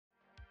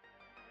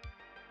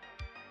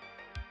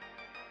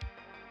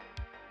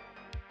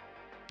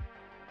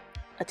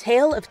A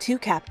Tale of Two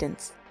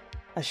Captains,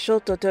 a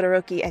Shoto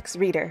Todoroki X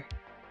reader,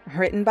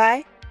 written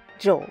by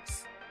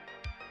Jules.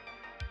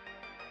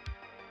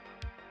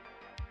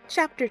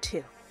 Chapter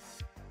 2.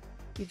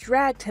 You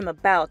dragged him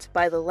about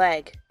by the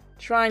leg,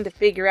 trying to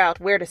figure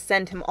out where to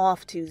send him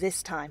off to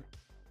this time.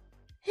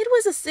 It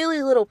was a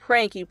silly little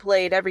prank you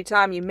played every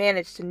time you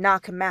managed to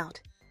knock him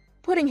out,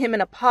 putting him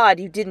in a pod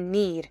you didn't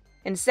need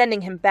and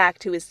sending him back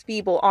to his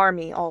feeble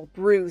army all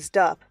bruised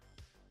up.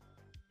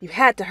 You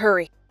had to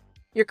hurry.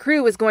 Your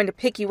crew was going to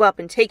pick you up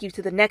and take you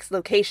to the next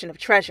location of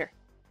treasure.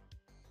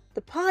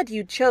 The pod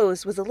you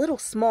chose was a little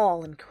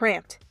small and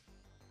cramped,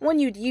 one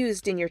you'd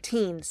used in your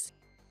teens,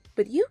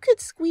 but you could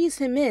squeeze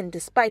him in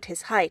despite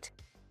his height.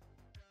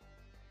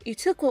 You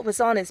took what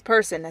was on his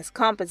person as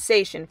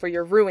compensation for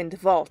your ruined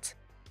vault.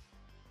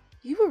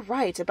 You were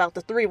right about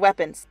the 3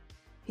 weapons.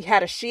 He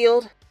had a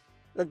shield,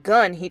 the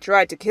gun he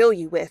tried to kill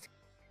you with,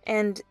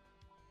 and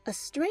a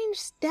strange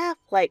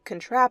staff-like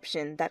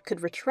contraption that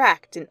could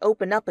retract and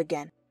open up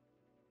again.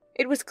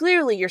 It was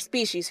clearly your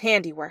species'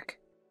 handiwork.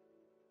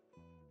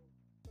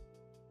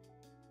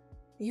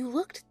 You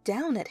looked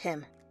down at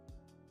him,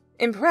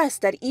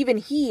 impressed that even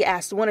he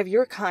asked one of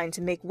your kind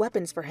to make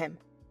weapons for him.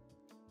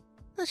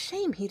 A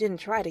shame he didn't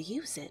try to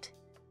use it.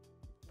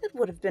 It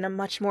would have been a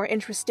much more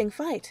interesting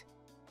fight.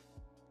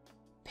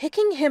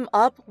 Picking him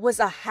up was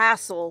a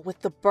hassle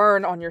with the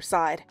burn on your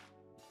side,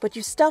 but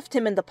you stuffed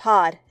him in the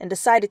pod and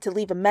decided to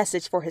leave a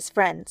message for his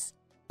friends.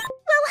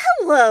 "Well,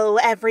 hello,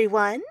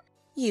 everyone,"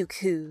 you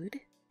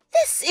cooed.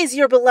 "This is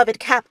your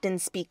beloved captain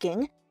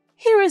speaking.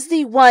 Here is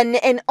the one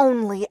and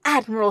only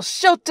Admiral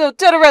Shoto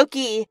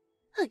Todoroki.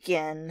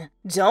 Again,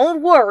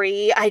 don't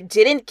worry, I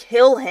didn't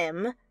kill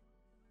him.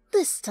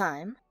 This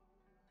time,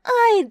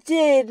 I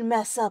did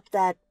mess up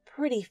that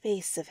pretty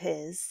face of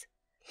his."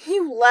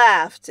 You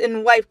laughed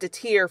and wiped a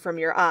tear from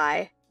your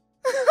eye.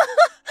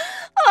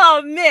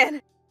 Oh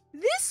man,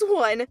 this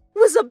one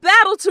was a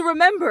battle to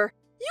remember.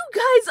 You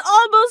guys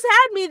almost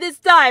had me this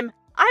time.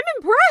 I'm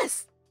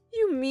impressed.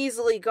 You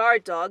measly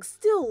guard dogs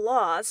still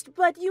lost,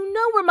 but you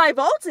know where my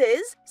vault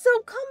is,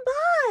 so come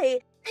by,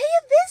 pay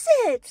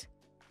a visit.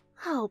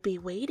 I'll be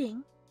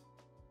waiting.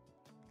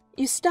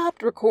 You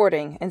stopped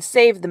recording and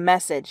saved the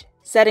message,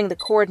 setting the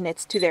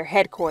coordinates to their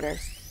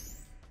headquarters.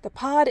 The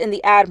pod and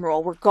the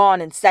Admiral were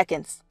gone in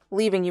seconds,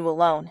 leaving you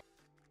alone.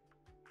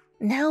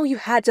 Now you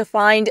had to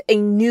find a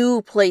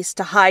new place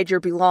to hide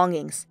your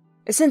belongings.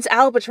 Since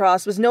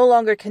Albatross was no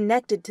longer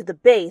connected to the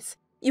base,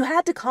 you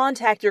had to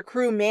contact your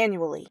crew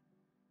manually.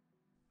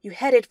 You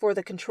headed for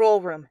the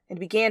control room and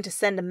began to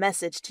send a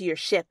message to your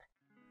ship.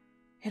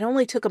 It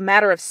only took a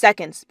matter of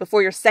seconds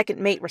before your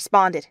second mate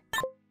responded.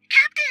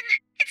 "Captain,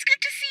 it's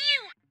good to see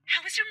you.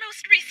 How was your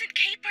most recent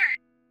caper?"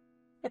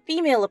 A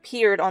female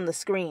appeared on the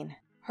screen,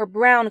 her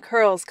brown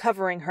curls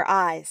covering her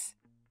eyes.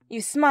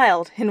 You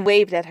smiled and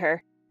waved at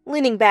her,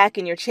 leaning back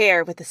in your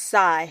chair with a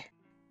sigh.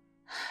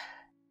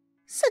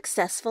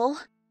 "Successful.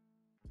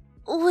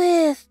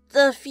 With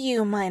a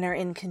few minor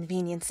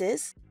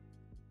inconveniences.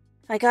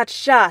 I got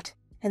shot,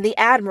 and the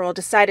Admiral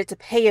decided to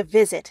pay a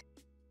visit.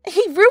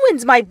 He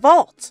ruined my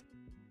vault."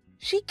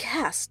 She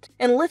gasped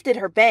and lifted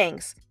her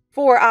bangs,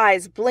 4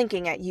 eyes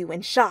blinking at you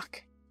in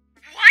shock.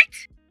 "What?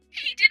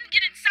 He didn't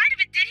get inside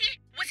of it, did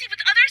he? Was he with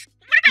others?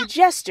 What about—" You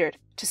gestured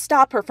to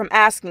stop her from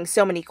asking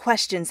so many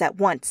questions at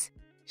once.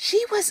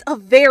 She was a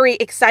very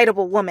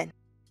excitable woman,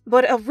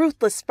 but a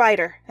ruthless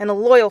fighter and a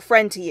loyal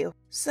friend to you,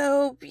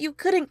 so you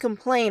couldn't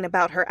complain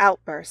about her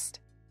outburst.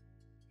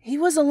 He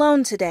was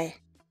alone today,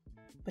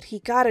 but he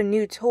got a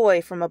new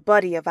toy from a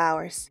buddy of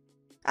ours.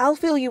 I'll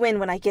fill you in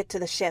when I get to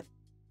the ship.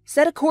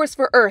 Set a course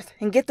for Earth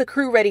and get the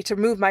crew ready to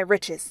move my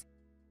riches.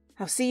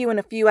 I'll see you in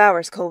a few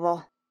hours,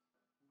 Koval.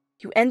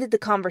 You ended the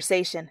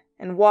conversation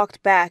and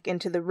walked back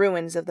into the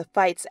ruins of the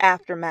fight's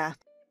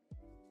aftermath.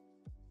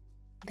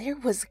 There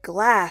was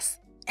glass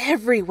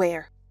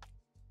everywhere.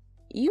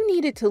 You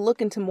needed to look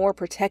into more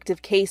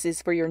protective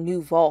cases for your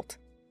new vault.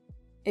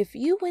 If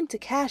you went to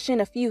cash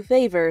in a few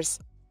favors,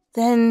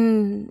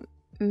 then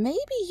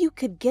maybe you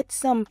could get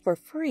some for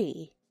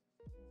free.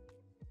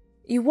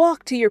 You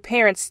walked to your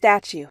parents'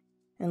 statue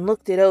and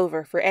looked it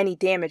over for any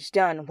damage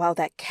done while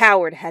that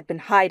coward had been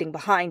hiding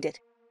behind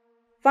it.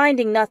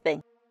 Finding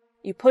nothing,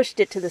 you pushed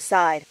it to the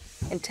side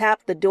and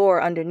tapped the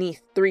door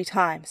underneath 3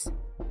 times.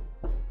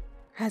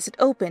 As it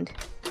opened,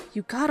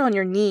 you got on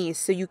your knees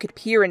so you could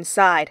peer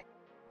inside,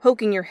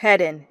 poking your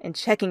head in and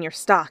checking your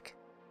stock.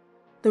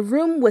 The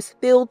room was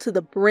filled to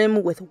the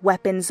brim with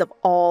weapons of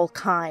all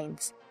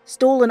kinds,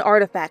 stolen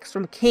artifacts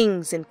from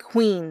kings and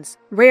queens,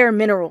 rare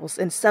minerals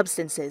and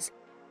substances,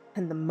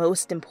 and the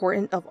most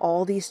important of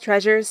all these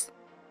treasures,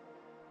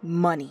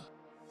 money.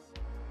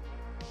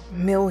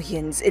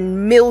 Millions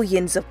and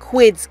millions of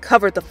quids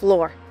covered the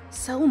floor,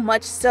 so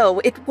much so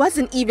it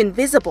wasn't even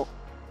visible.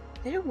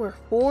 There were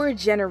 4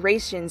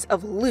 generations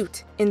of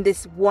loot in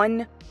this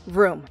one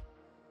room.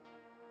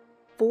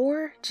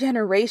 4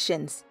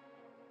 generations,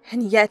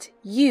 and yet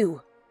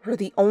you were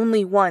the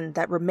only one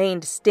that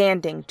remained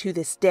standing to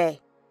this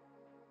day.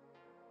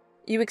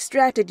 You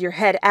extracted your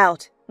head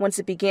out once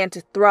it began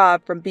to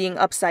throb from being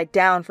upside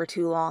down for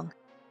too long.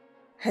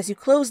 As you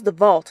closed the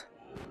vault,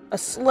 a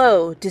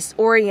slow,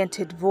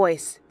 disoriented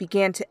voice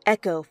began to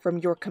echo from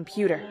your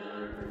computer.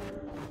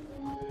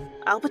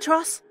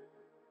 "Albatross?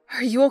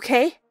 Are you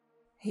okay?"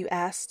 you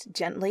asked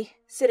gently,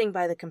 sitting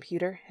by the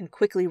computer and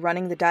quickly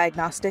running the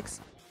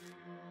diagnostics.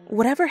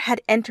 Whatever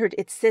had entered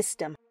its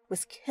system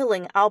was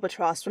killing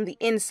Albatross from the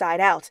inside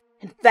out,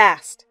 and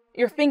fast.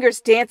 Your fingers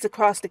danced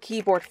across the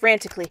keyboard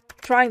frantically,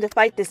 trying to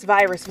fight this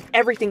virus with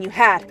everything you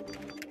had.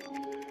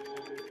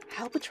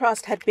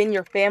 Albatross had been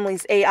your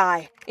family's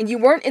AI, and you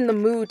weren't in the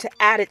mood to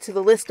add it to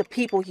the list of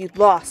people you'd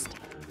lost.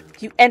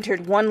 You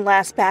entered one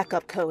last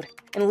backup code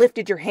and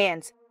lifted your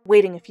hands,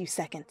 waiting a few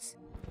seconds.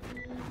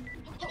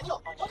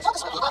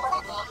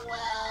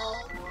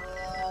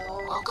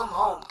 Welcome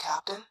home,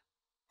 Captain.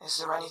 Is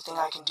there anything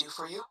I can do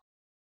for you?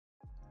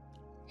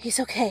 He's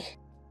okay.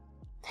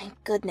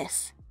 Thank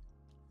goodness.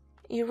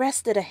 You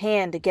rested a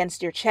hand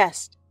against your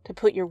chest to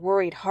put your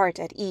worried heart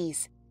at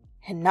ease,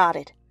 and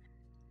nodded.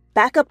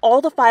 Back up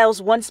all the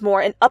files once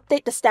more and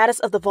update the status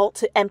of the vault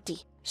to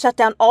empty. Shut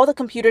down all the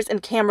computers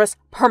and cameras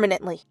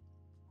permanently.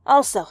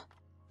 Also,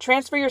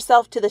 transfer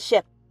yourself to the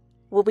ship.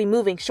 We'll be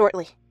moving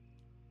shortly.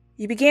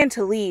 You began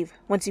to leave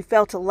once you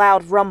felt a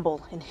loud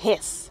rumble and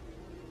hiss.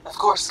 Of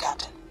course,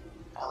 Captain.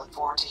 I look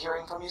forward to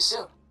hearing from you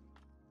soon.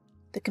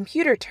 The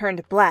computer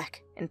turned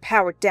black and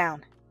powered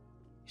down.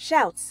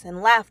 Shouts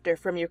and laughter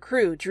from your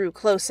crew drew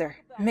closer,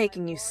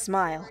 making you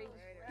smile.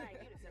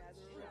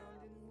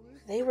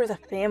 They were the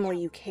family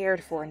you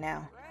cared for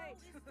now.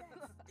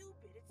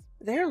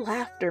 Their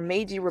laughter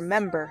made you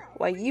remember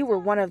why you were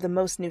one of the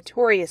most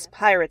notorious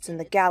pirates in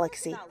the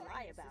galaxy.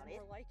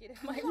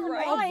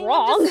 I'm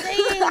wrong.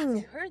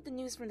 You heard the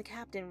news from the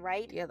captain,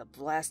 right? Yeah, the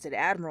blasted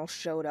admiral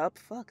showed up.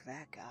 Fuck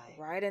that guy.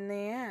 Right in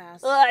the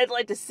ass. I'd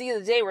like to see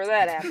the day where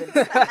that happens.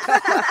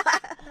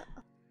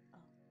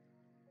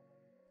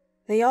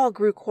 They all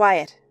grew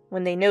quiet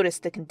when they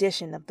noticed the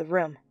condition of the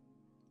room.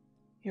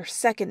 Your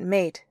second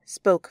mate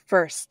spoke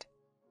first.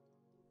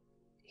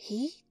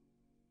 He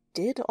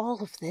did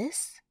all of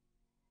this?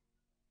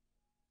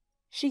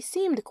 She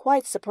seemed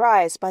quite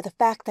surprised by the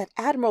fact that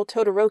Admiral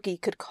Todoroki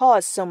could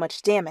cause so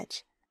much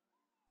damage.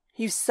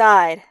 You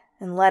sighed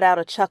and let out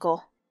a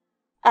chuckle.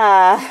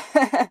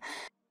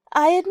 I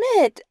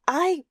admit,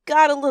 I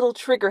got a little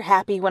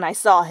trigger-happy when I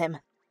saw him.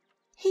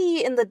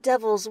 He and the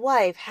devil's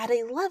wife had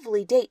a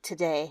lovely date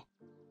today.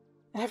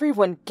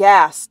 Everyone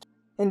gasped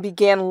and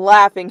began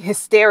laughing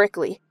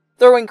hysterically,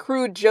 throwing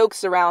crude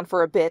jokes around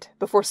for a bit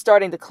before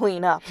starting to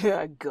clean up.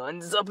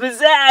 Guns up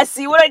his ass,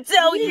 see what I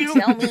tell you?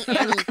 Tell me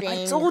anything.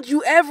 I told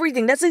you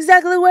everything. That's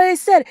exactly what I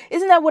said.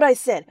 Isn't that what I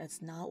said?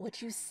 That's not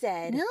what you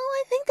said. No,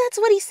 I think that's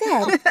what he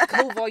said.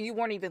 Koval, you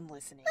weren't even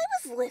listening.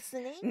 I was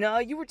listening. No,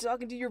 you were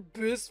talking to your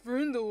best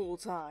friend the whole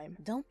time.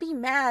 Don't be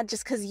mad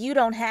just because you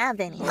don't have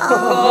any.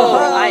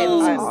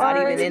 I'm not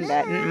even in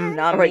that.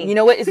 Not Alright, me. you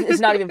know what? It's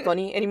not even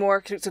funny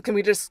anymore, so can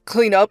we just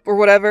clean up or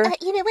whatever?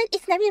 You know what?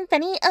 It's not even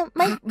funny.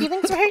 My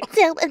feelings hurt,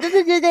 so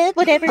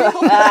whatever.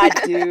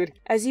 Dude.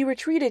 As you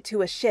retreated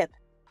to a ship,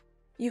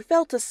 you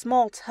felt a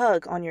small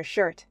tug on your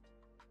shirt.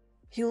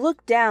 You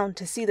looked down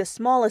to see the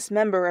smallest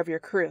member of your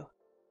crew.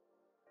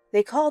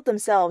 They called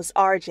themselves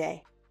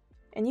RJ,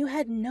 and you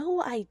had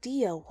no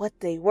idea what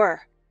they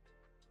were,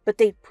 but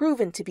they'd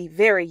proven to be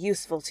very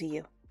useful to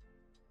you.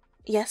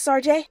 Yes,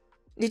 RJ?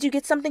 Did you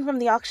get something from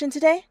the auction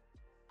today?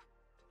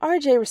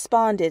 RJ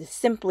responded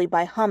simply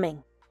by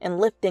humming and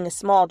lifting a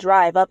small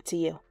drive up to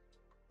you.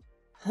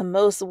 The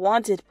most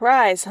wanted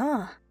prize,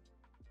 huh?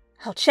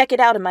 I'll check it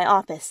out in my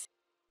office.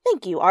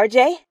 Thank you,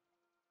 RJ.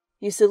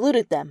 You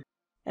saluted them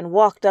and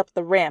walked up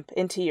the ramp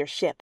into your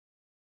ship.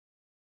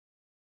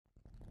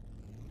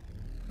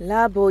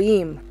 La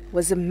Boheme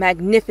was a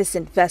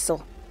magnificent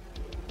vessel,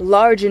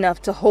 large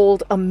enough to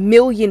hold 1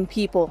 million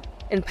people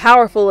and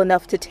powerful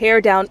enough to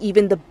tear down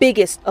even the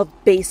biggest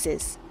of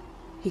bases.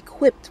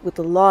 Equipped with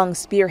a long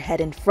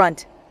spearhead in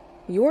front,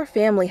 your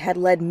family had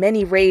led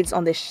many raids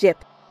on this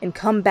ship and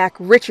come back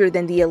richer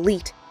than the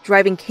elite,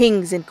 driving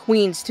kings and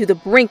queens to the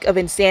brink of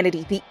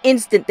insanity the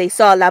instant they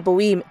saw La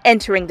Boheme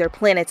entering their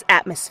planet's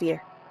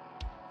atmosphere.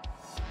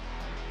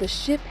 The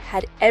ship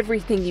had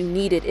everything you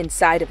needed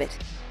inside of it.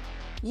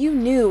 You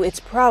knew its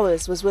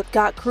prowess was what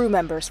got crew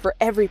members for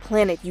every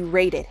planet you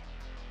raided.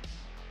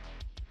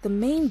 The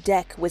main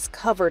deck was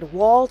covered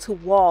wall to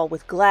wall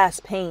with glass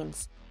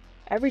panes.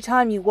 Every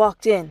time you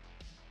walked in,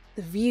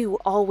 the view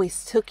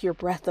always took your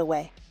breath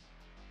away.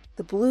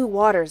 The blue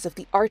waters of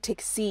the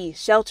Arctic Sea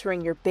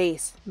sheltering your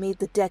base made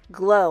the deck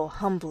glow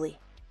humbly.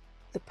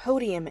 The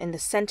podium in the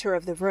center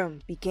of the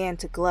room began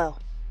to glow.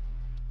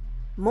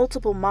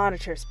 Multiple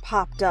monitors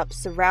popped up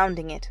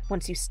surrounding it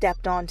once you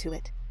stepped onto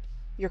it.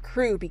 Your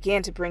crew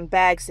began to bring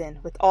bags in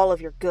with all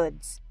of your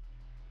goods.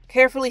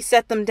 Carefully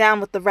set them down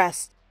with the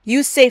rest.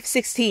 Use safe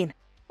 16,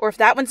 or if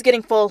that one's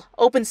getting full,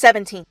 open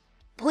 17.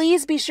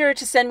 Please be sure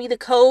to send me the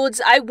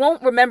codes. I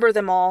won't remember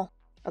them all.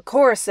 A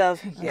chorus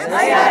of Yes,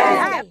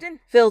 Captain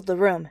filled the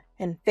room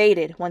and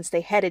faded once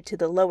they headed to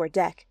the lower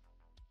deck.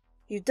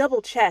 You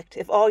double-checked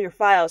if all your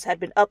files had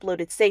been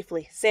uploaded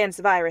safely, sans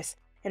virus,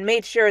 and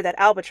made sure that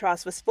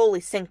Albatross was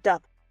fully synced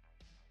up.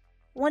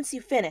 Once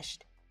you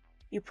finished,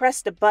 you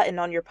pressed a button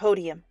on your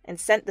podium and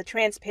sent the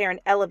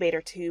transparent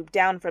elevator tube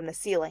down from the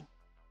ceiling.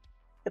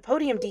 The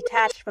podium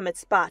detached from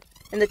its spot,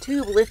 and the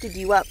tube lifted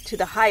you up to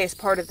the highest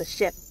part of the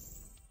ship.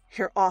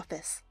 Your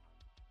office.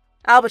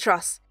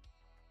 Albatross,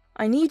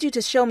 I need you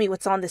to show me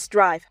what's on this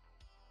drive.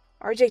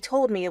 RJ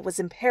told me it was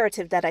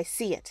imperative that I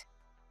see it.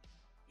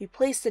 You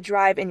placed the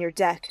drive in your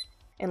deck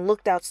and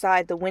looked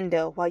outside the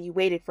window while you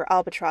waited for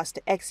Albatross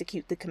to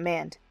execute the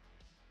command.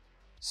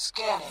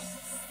 Scanning.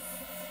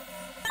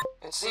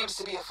 It seems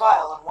to be a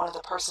file on one of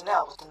the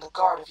personnel within the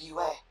guard of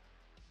UA.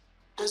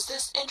 Does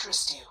this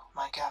interest you,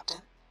 my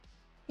captain?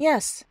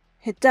 Yes,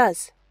 it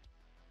does.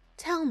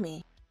 Tell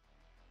me,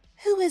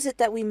 who is it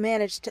that we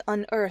managed to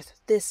unearth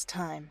this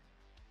time?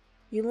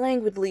 You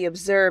languidly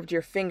observed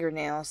your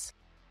fingernails.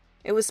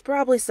 It was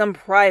probably some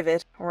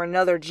private or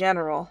another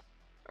general.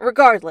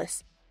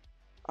 Regardless,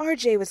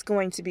 RJ was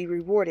going to be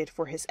rewarded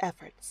for his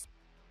efforts.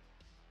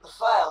 The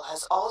file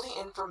has all the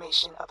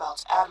information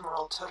about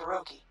Admiral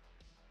Todoroki.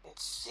 It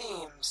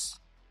seems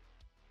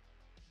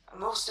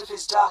most of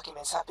his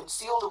documents have been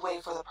sealed away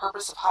for the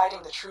purpose of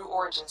hiding the true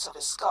origins of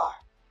his scar,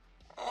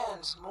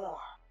 and more.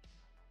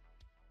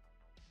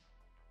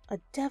 A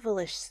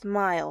devilish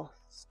smile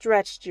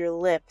stretched your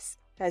lips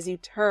as you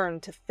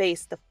turned to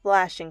face the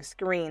flashing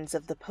screens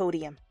of the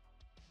podium.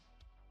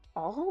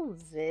 All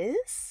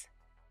this?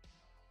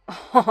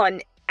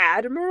 On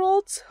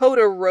Admiral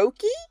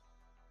Todoroki?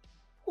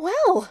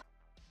 Well,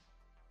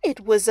 it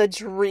was a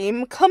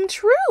dream come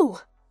true.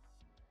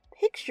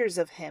 Pictures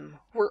of him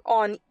were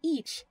on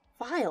each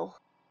file.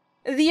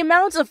 The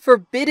amount of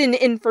forbidden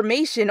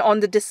information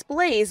on the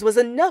displays was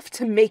enough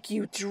to make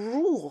you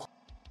drool.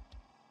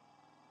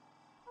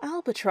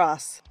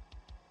 Albatross,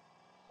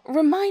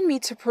 remind me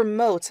to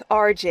promote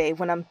RJ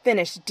when I'm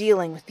finished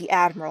dealing with the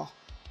Admiral.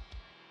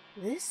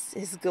 This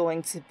is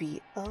going to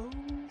be oh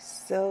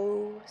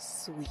so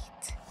sweet.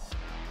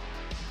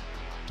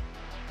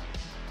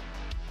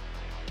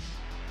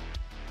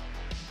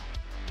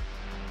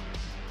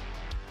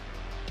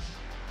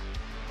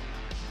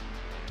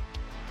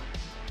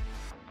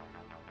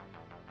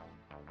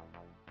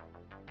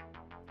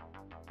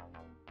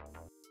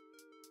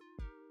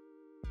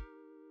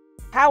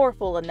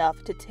 Powerful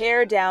enough to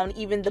tear down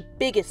even the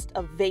biggest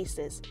of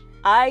vases.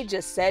 I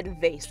just said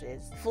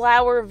vases.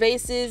 Flower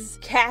vases,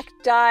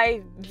 cacti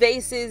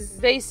vases,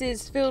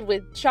 vases filled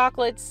with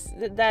chocolates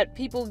that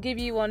people give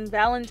you on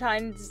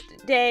Valentine's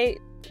Day.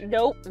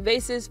 Nope.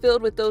 Vases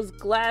filled with those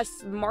glass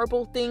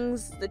marble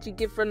things that you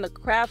get from the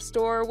craft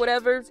store or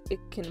whatever. It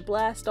can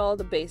blast all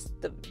the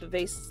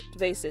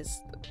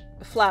vases.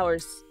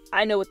 Flowers.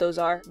 I know what those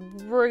are.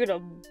 We're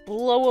gonna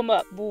blow them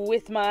up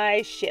with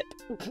my ship.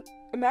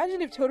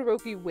 Imagine if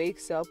Todoroki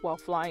wakes up while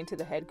flying to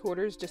the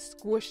headquarters, just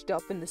squished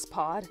up in this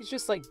pod. He's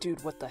just like,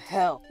 dude, what the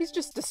hell? He's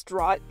just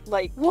distraught.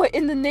 Like, what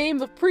in the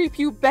name of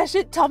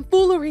prepubescent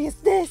tomfoolery is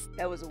this?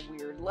 That was a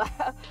weird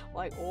laugh.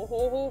 Like, oh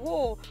ho ho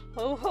ho,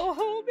 ho ho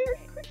ho, Merry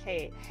Christmas.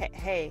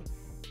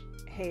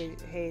 Hey,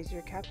 is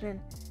your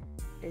captain?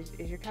 Is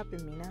your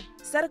Captain Mina?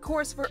 Set a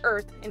course for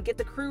Earth and get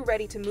the crew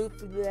ready to move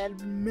through that.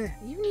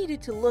 You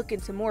needed to look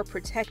into more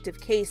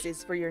protective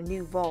cases for your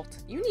new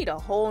vault. You need a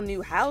whole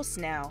new house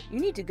now.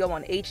 You need to go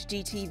on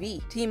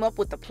HGTV. Team up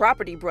with the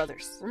Property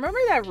Brothers. Remember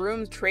that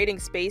room trading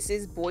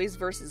spaces, boys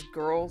versus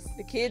girls?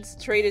 The kids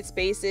traded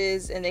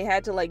spaces and they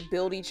had to like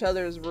build each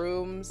other's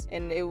rooms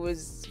and it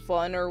was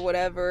fun or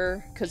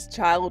whatever because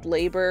child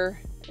labor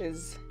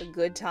is a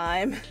good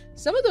time.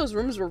 Some of those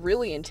rooms were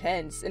really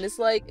intense and it's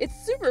like,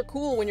 it's super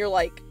cool when you're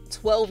like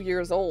 12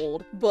 years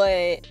old,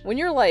 but when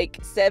you're like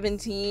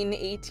 17,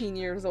 18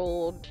 years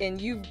old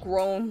and you've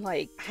grown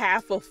like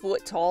half a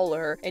foot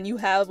taller and you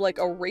have like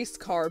a race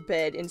car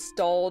bed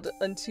installed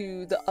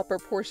into the upper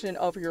portion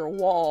of your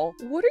wall,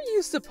 what are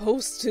you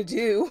supposed to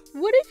do?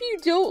 What if you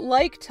don't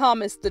like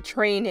Thomas the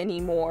Train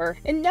anymore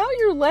and now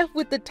you're left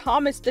with the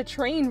Thomas the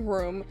Train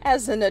room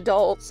as an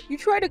adult? You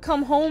try to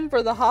come home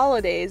for the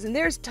holidays and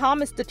there's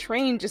Thomas the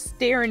Train just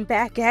staring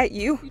back at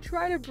you. You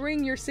try to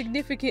bring your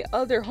significant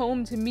other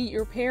home to meet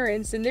your parents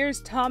and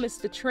there's Thomas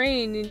the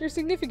Train and your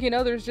significant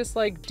other's just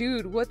like,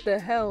 dude, what the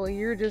hell? And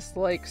you're just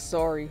like,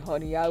 sorry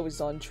honey, I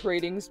was on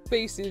trading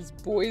spaces,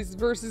 boys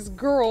versus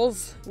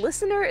girls.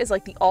 Listener is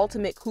like the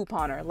ultimate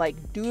couponer, like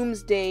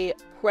doomsday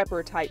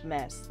prepper type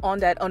mess, on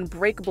that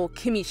unbreakable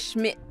Kimmy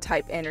Schmidt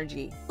type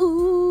energy.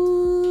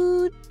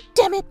 Ooh,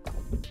 damn it!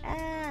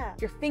 Ah,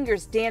 your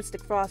fingers danced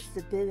across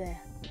the bille.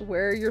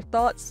 Where are your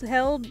thoughts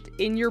held?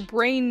 In your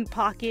brain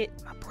pocket.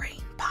 My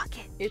brain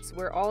pocket. It's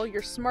where all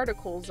your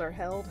smarticles are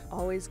held.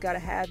 Always gotta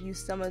have you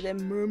some of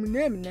them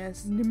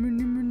murmur-nemness.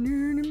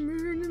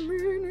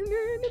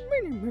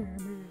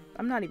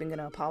 I'm not even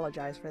gonna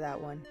apologize for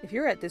that one. If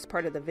you're at this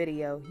part of the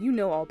video, you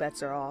know all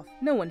bets are off.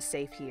 No one's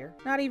safe here.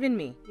 Not even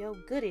me. Yo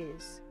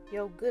goodies.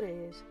 Yo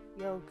goodies.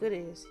 Yo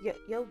goodies.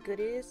 Yo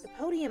goodies. The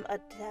podium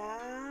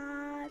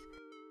attack.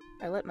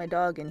 I let my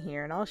dog in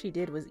here, and all she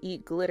did was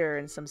eat glitter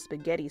and some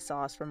spaghetti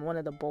sauce from one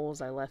of the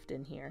bowls I left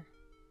in here.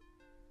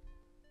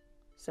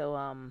 So,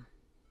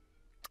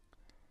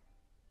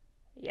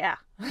 yeah.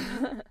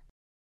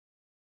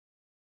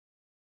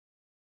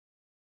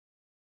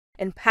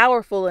 And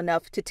powerful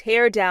enough to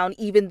tear down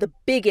even the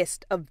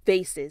biggest of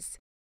vases.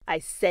 I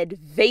said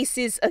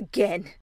vases again.